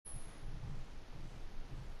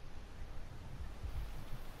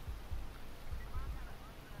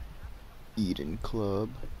Eden Club.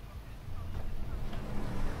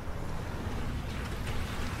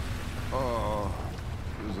 Oh,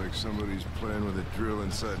 feels like somebody's playing with a drill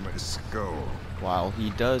inside my skull. While he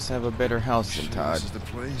does have a better house than Todd, This is the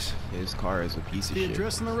place? his car is a piece of The shit.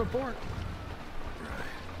 address in the report.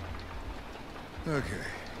 Right. Okay.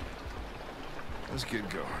 Let's get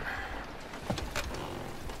going.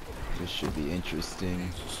 This should be interesting.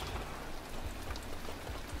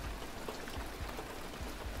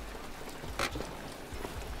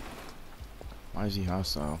 Why is he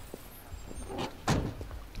hostile?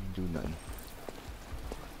 Didn't do nothing.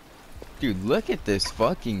 Dude, look at this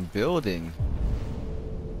fucking building.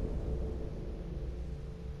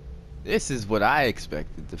 This is what I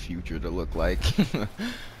expected the future to look like.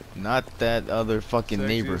 Not that other fucking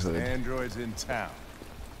neighborhood. Androids in town.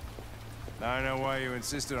 Now I know why you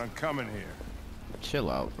insisted on coming here. Chill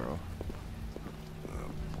out, bro. Oh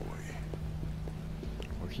boy.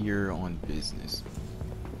 We're here on business.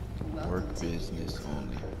 Work business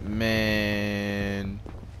only. Man.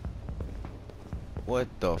 What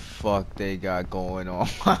the fuck they got going on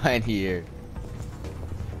here?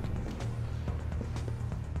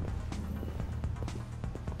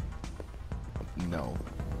 No.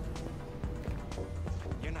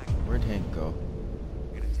 You're not Where'd Hank go?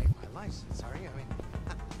 gonna take my license, are you? I mean,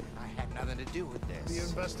 I had nothing to do with this. The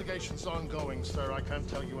investigation's ongoing, sir. I can't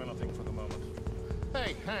tell you anything for the moment.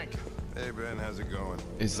 Hey, Hank. Hey Ben, how's it going?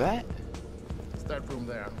 Is that? It's that room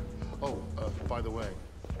there. Oh, by the way,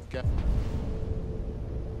 get...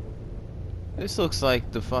 This looks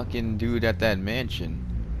like the fucking dude at that mansion.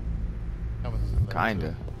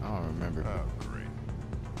 Kinda. I don't remember. Oh great.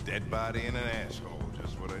 Dead body and an asshole,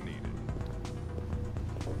 just what I needed.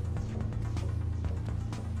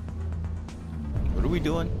 What are we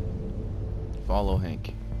doing? Follow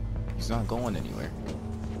Hank. He's not going anywhere.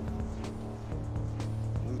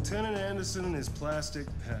 Lieutenant Anderson and his plastic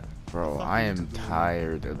pen. Bro, I am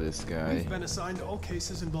tired of this guy. We've been assigned to all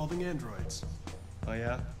cases involving androids. Oh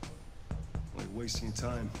yeah? Like wasting your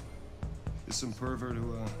time. There's some pervert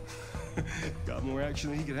who got more action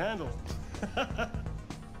than he could handle.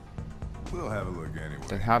 We'll have a look anyway.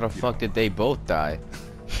 Then how the fuck did they both die?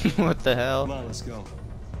 What the hell? Come on, let's go.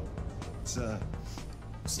 It's If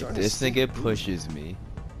starting to this stink. nigga pushes me,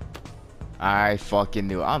 I fucking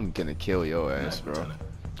knew I'm gonna kill your ass, bro.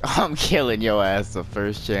 I'm killing your ass the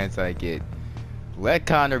first chance I get. Let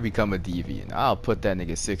Connor become a deviant. I'll put that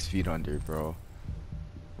nigga 6 feet under, bro.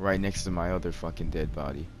 Right next to my other fucking dead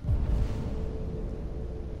body.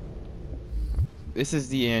 This is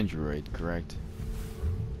the android, correct?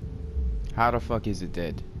 How the fuck is it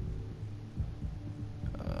dead?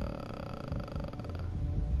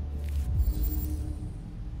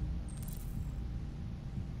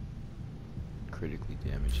 Critically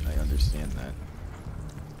damaged. I understand that.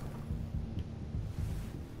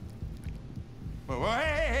 Whoa,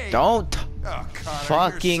 hey! Don't Oh, Connor,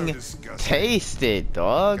 fucking you're so disgusting. taste it, I'm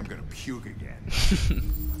dog. gonna puke again.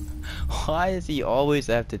 Why does he always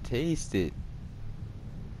have to taste it?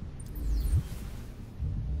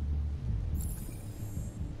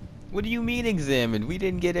 What do you mean examined? We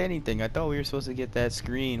didn't get anything. I thought we were supposed to get that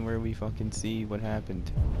screen where we fucking see what happened.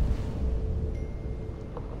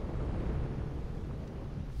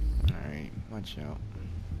 Alright, watch out.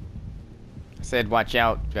 I said watch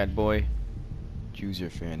out, bad boy. Choose your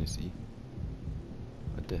fantasy.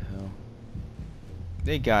 What the hell?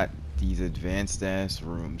 They got these advanced ass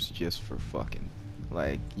rooms just for fucking.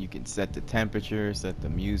 Like, you can set the temperature, set the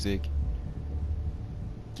music,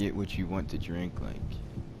 get what you want to drink, like.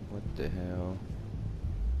 What the hell?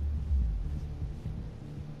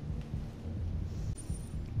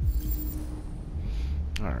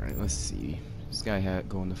 Alright, let's see. This guy had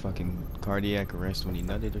going to fucking cardiac arrest when he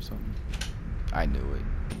nutted or something. I knew it.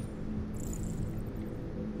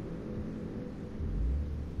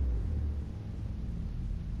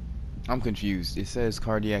 I'm confused. It says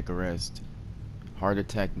cardiac arrest. Heart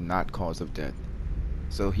attack not cause of death.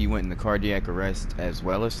 So he went into cardiac arrest as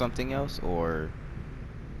well as something else, or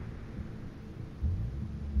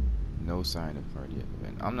no sign of cardiac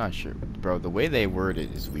event. I'm not sure, bro. The way they word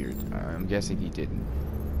it is weird. I'm guessing he didn't.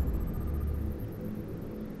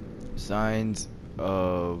 Signs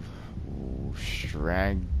of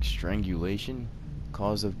strangulation,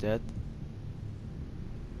 cause of death,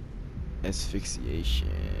 asphyxiation.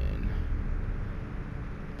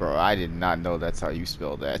 Bro, I did not know that's how you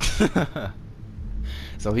spell that.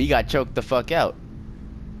 So he got choked the fuck out.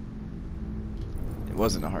 It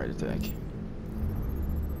wasn't a heart attack.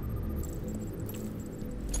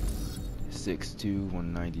 6'2",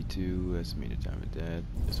 192, estimated time of death.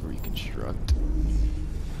 That's where you construct.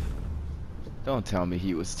 Don't tell me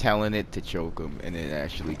he was telling it to choke him and it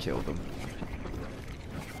actually killed him.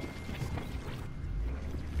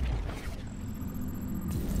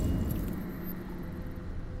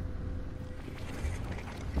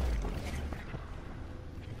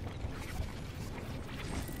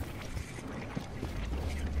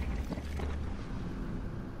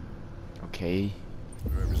 Okay.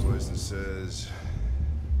 Driver's license says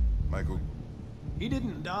Michael. He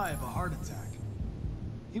didn't die of a heart attack.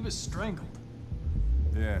 He was strangled.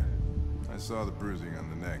 Yeah, I saw the bruising on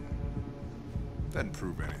the neck. Doesn't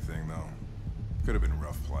prove anything though. Could have been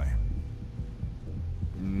rough play.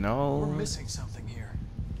 No. We're missing something here.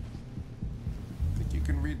 Think you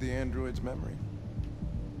can read the android's memory?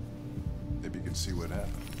 Maybe you can see what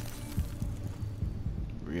happened.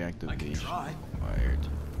 I can Reactivation try. required.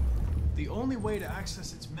 The only way to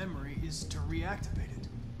access its memory is to reactivate it.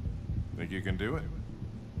 Think you can do it?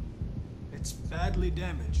 It's badly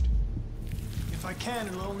damaged. If I can,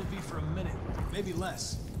 it'll only be for a minute, maybe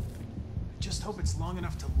less. I just hope it's long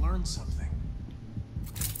enough to learn something.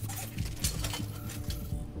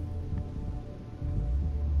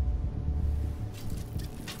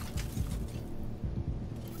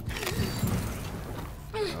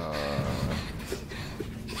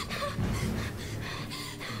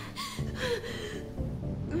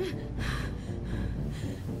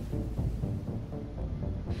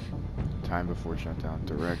 Time before shutdown.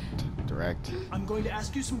 Direct. I'm going to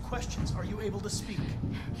ask you some questions. Are you able to speak?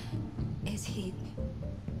 Is he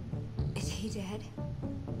dead?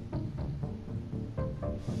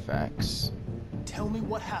 Facts. Tell me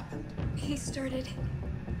what happened. He started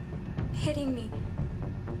hitting me.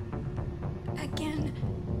 Again.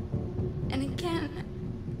 And again.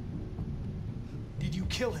 Did you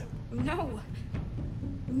kill him? No.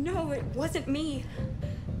 No, it wasn't me.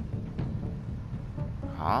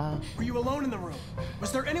 Huh? Were you alone in the room?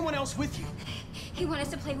 Was there anyone else with you? He wanted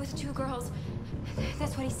us to play with two girls.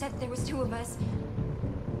 That's what he said. There was two of us.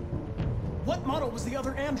 What model was the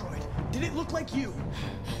other android? Did it look like you?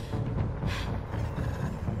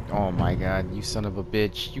 Oh my god, you son of a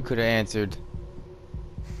bitch. You could have answered.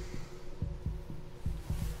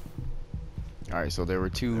 Alright, so there were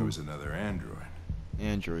two There was another android.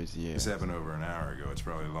 androids, yeah. This happened over an hour ago. It's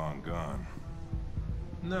probably long gone.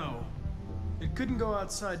 No. It couldn't go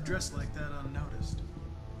outside dressed like that unnoticed.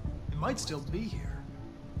 It might still be here.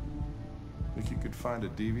 Think you could find a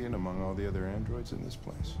deviant among all the other androids in this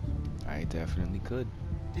place? I definitely could.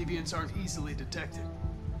 Deviants aren't easily detected.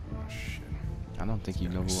 Oh shit. I don't think you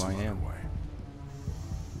know who I am.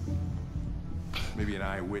 Maybe an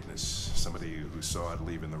eyewitness, somebody who saw it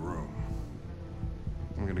leaving the room.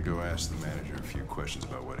 I'm gonna go ask the manager a few questions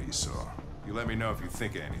about what he saw. You let me know if you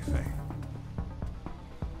think of anything.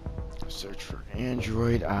 Search for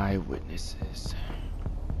android eyewitnesses.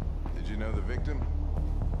 Did you know the victim?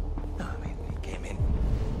 No, I mean, he came in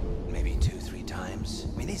maybe 2-3 times.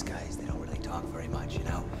 I mean, these guys, they don't really talk very much, you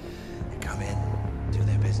know? They come in, do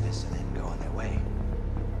their business, and then go on their way.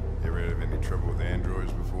 You ever had any trouble with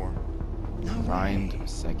androids before? No Find way.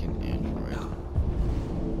 second android. No.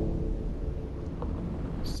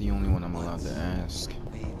 It's the only one I'm allowed to ask.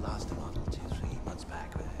 We lost a model 2-3 months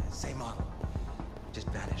back. Same model. Just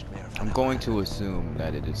vanished. We never found I'm out going why. to assume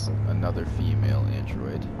that it is another female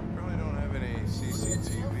android. Probably don't have any No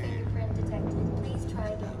CCTV. fingerprint detected. Please try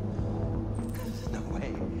again. No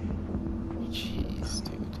way. Jeez,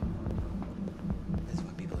 dude. That's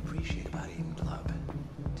what people appreciate about Eden Club.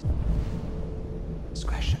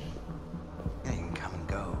 Discretion. You can come and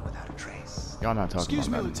go without a trace. Y'all not talking Excuse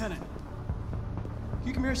me, about that. Lieutenant. Can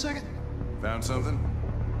you come here a second? Found something?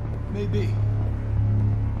 Maybe.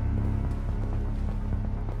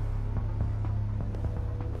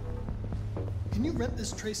 Can you rent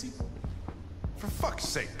this, Tracy? For fuck's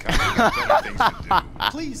sake, Kyle. We got better things to do.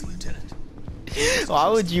 Please, Lieutenant. Why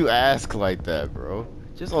would you ask like that, bro?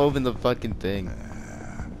 Just open the fucking thing.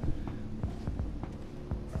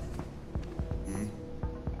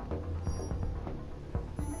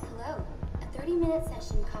 Hello. A 30-minute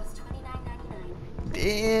session costs $29.99.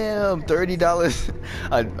 Damn, $30,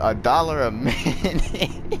 a dollar a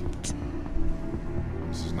minute.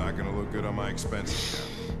 This is not gonna look good on my expense account.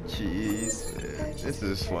 Jeez, man. This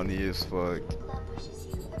is funny as fuck. The club wishes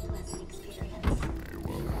you a pleasant experience. You're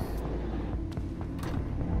welcome.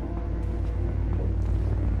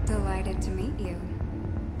 Delighted to meet you.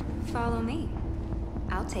 Follow me.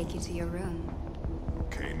 I'll take you to your room.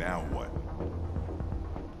 Okay, now what?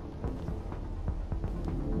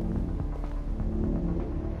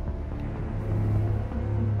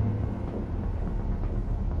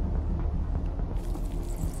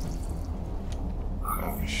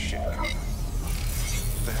 Oh shit.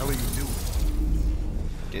 What the hell are you doing?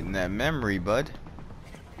 Getting that memory, bud.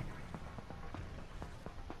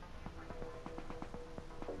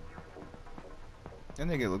 That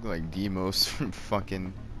nigga look like Demos from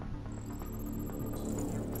fucking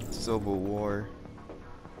Civil War.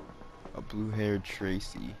 A blue-haired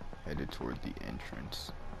Tracy headed toward the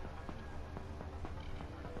entrance.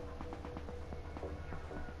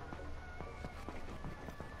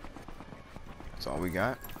 That's all we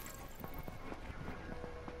got.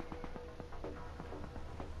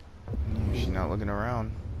 She's not looking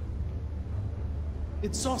around.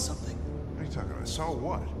 It saw something. What are you talking about? Saw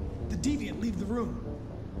what? The deviant leave the room.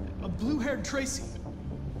 A blue-haired Tracy.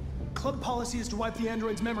 Club policy is to wipe the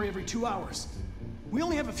android's memory every 2 hours. We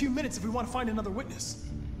only have a few minutes if we want to find another witness.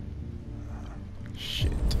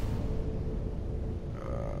 Shit.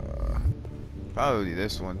 Probably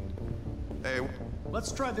this one. Hey,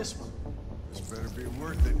 Let's try this one. this better be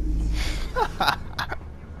worth it.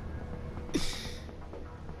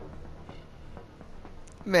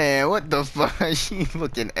 Man, what the fuck? She's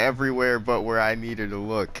looking everywhere but where I need her to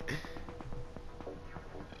look.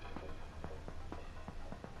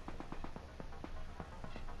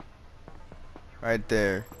 Right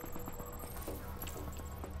there.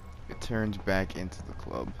 It turns back into the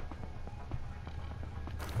club.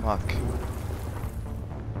 Fuck.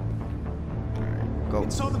 Alright, go.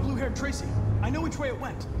 It saw the blue-haired Tracy. I know which way it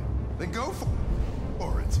went. Then go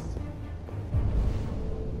for it.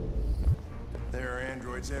 There are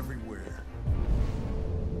androids everywhere.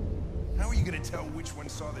 How are you gonna tell which one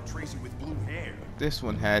saw the Tracy with blue hair? This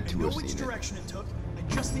one had I to know have which seen it. direction it took. I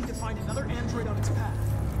just need to find another android on its path.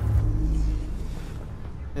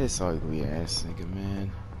 This ugly ass nigga, man.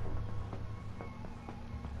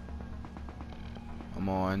 Come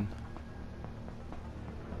on.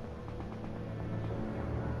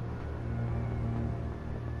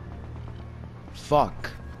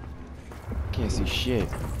 Fuck. Can't see shit.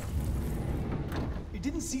 It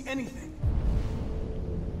didn't see anything.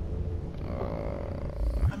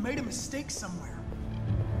 I made a mistake somewhere.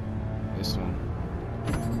 This one.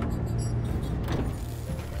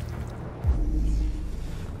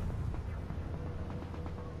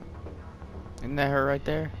 Isn't that her right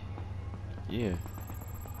there? Yeah.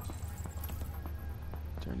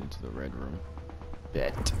 Turned into the red room.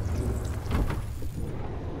 Bet.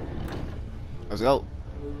 Let's go.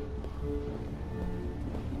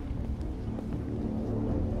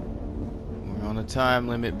 We're on a time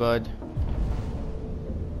limit, bud.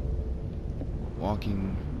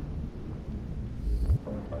 Walking.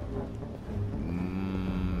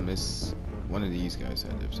 Miss. One of these guys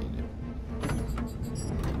had to have seen it.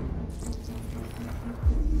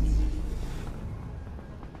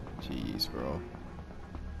 Jeez, bro.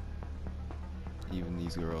 Even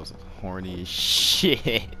these girls are horny as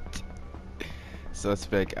shit.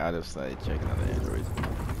 Suspect out of sight. Checking on the android.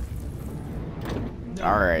 No.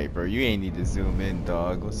 Alright, bro. You ain't need to zoom in,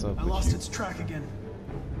 dog. What's up I with lost you? its track again.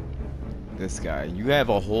 This guy. You have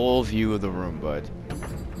a whole view of the room, bud.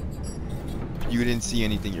 You didn't see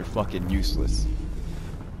anything. You're fucking useless.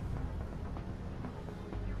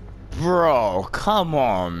 Bro, come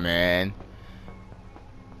on, man.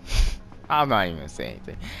 I'm not even saying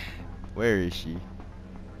anything. Where is she?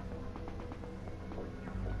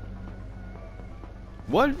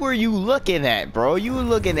 What were you looking at, bro? You were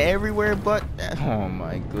looking everywhere but... Oh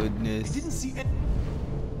my I goodness. didn't see anything.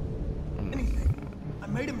 I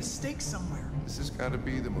made a mistake somewhere. This has got to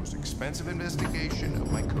be the most expensive investigation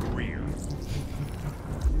of my career.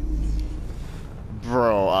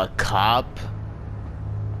 Bro, a cop?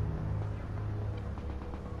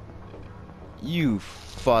 You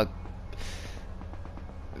fuck.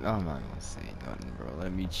 I'm not gonna say nothing, bro.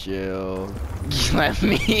 Let me chill. Let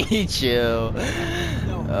me chill.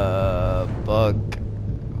 No. Buck.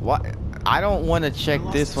 What? I don't want to check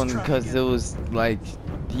lost this its one track because again. it was like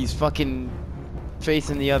he's fucking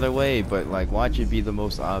facing the other way, but like watch it be the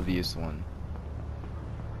most obvious one.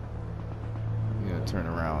 I'm gonna turn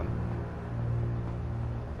around.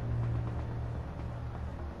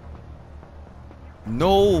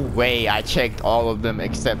 No way I checked all of them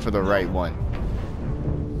except for the right one.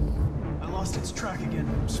 I lost its track again.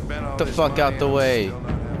 Spent all The this fuck money out the and I'm way. still not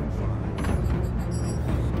having fun.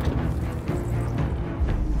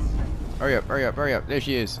 Hurry up, hurry up, hurry up. There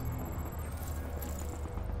she is.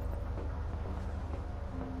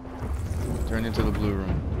 Turn into the blue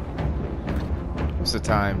room. What's the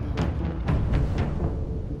time?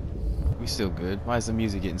 We still good. Why is the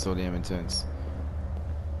music getting so damn intense?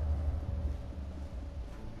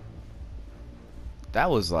 That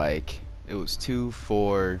was like, it was 2,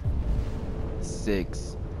 4,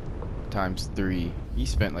 6 times 3. He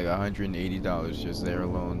spent like $180 just there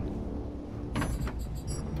alone.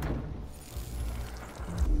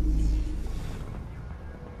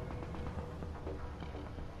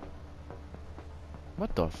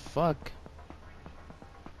 What the fuck?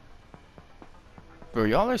 Bro,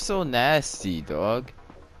 y'all are so nasty, dog.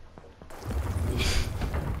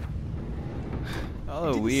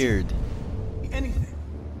 Y'all are weird. Anything.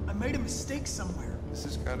 I made a mistake somewhere. This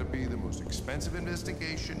has got to be the most expensive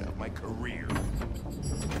investigation of my career.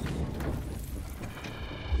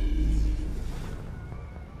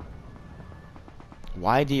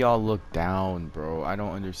 Why do y'all look down, bro? I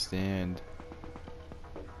don't understand.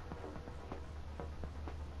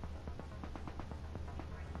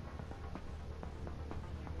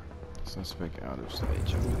 Suspect out of sight,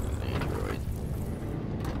 jumping on Android.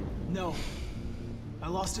 No. I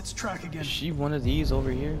lost its track again. Is she one of these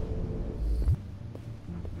over here?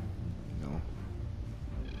 No.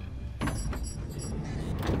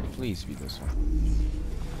 Please be this one.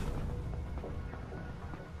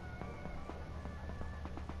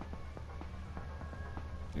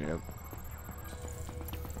 Yep.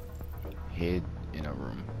 Hid in a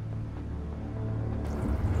room.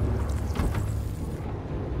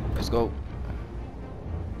 Let's go.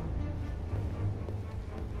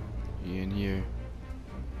 You in here?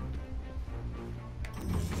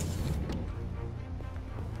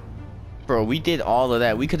 Bro, we did all of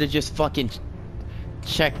that. We could have just fucking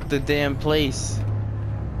checked the damn place.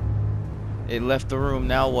 It left the room.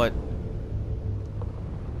 Now what?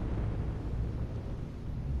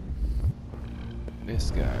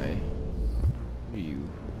 This guy. Who are you?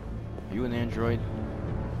 Are you an android?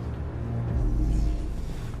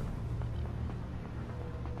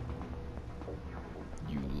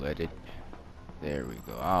 You let it. There we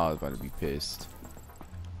go. Oh, I was about to be pissed.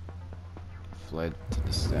 Fled to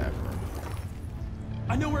the staff room.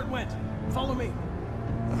 I know where it went. Follow me.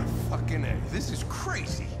 Oh, fucking A. This is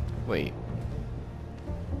crazy. Wait.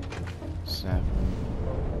 Staff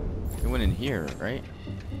room. It went in here, right?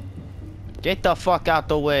 Get the fuck out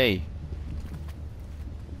the way.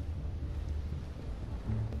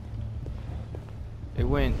 It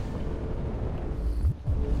went.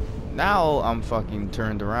 Now I'm fucking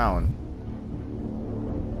turned around.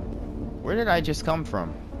 Where did I just come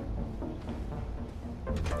from?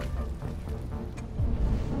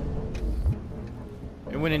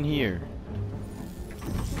 It went in here.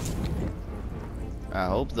 I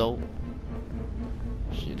hope so.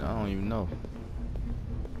 Shit, I don't even know.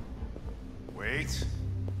 Wait.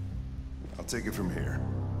 I'll take it from here.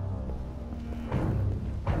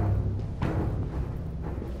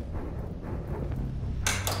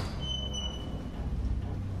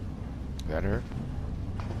 Got her.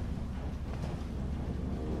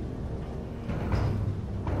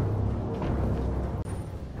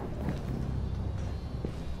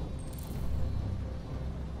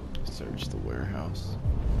 Search the warehouse.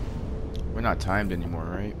 We're not timed anymore,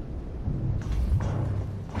 right?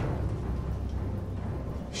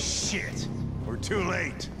 Shit! We're too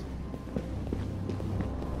late.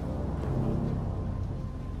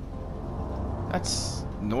 That's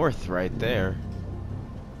north right there.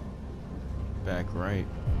 Back right.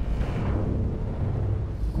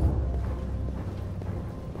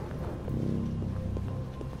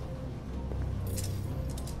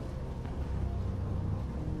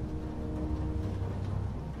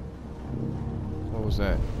 What was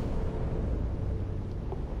that?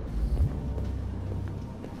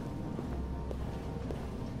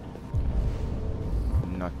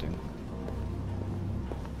 Nothing.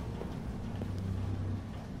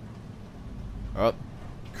 Up.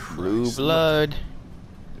 Blue Christ, blood.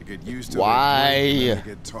 They get used to Why? it, and then they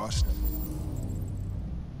get tossed.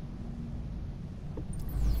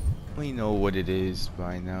 We know what it is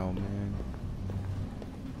by now, man.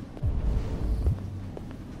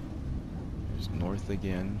 There's north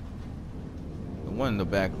again. The one in the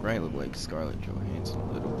back right looked like Scarlett Johansson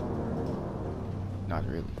a little. Not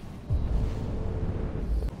really.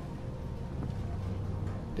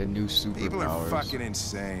 The new superpowers. People are fucking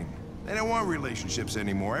insane. They don't want relationships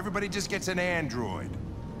anymore. Everybody just gets an android.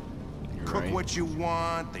 You're Cook right. what you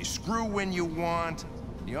want, they screw when you want.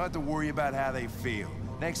 You don't have to worry about how they feel.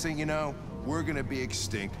 Next thing you know, we're gonna be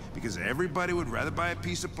extinct because everybody would rather buy a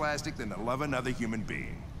piece of plastic than to love another human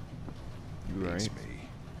being. You're Beats right. me.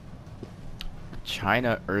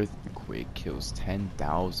 China earthquake kills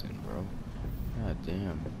 10,000, bro. God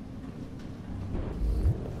damn.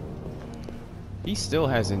 He still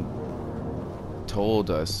hasn't told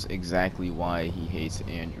us exactly why he hates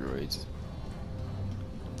androids.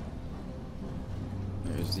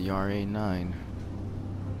 There's the RA9.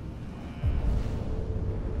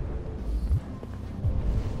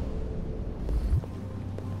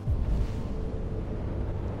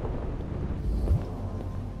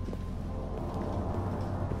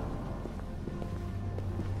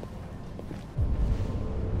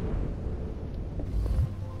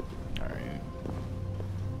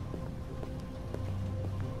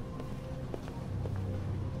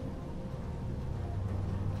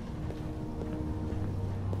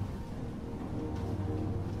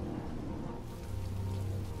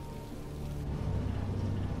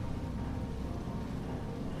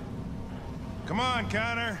 Come on,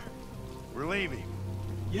 Connor. We're leaving.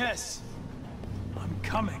 Yes. I'm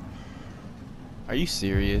coming. Are you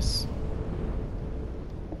serious?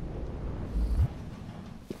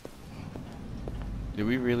 Did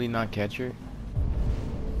we really not catch her?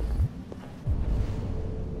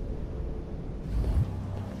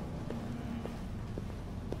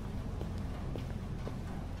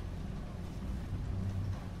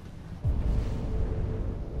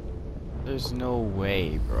 There's no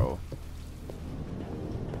way, bro.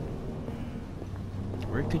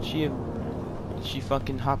 Where could she have... Did she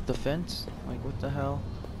fucking hop the fence? Like, what the hell?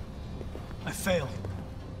 I failed.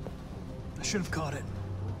 I should have caught it.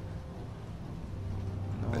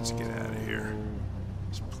 Let's get out of here.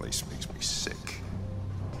 This place makes me sick.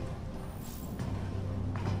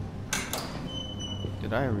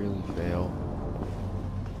 Did I really fail?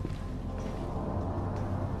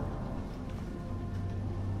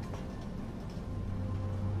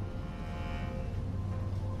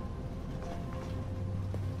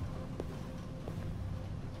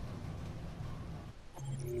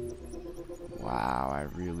 Wow, I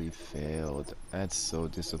really failed. That's so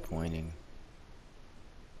disappointing.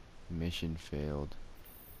 Mission failed.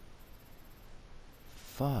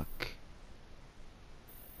 Fuck.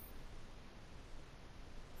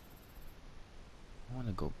 I want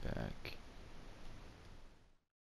to go back.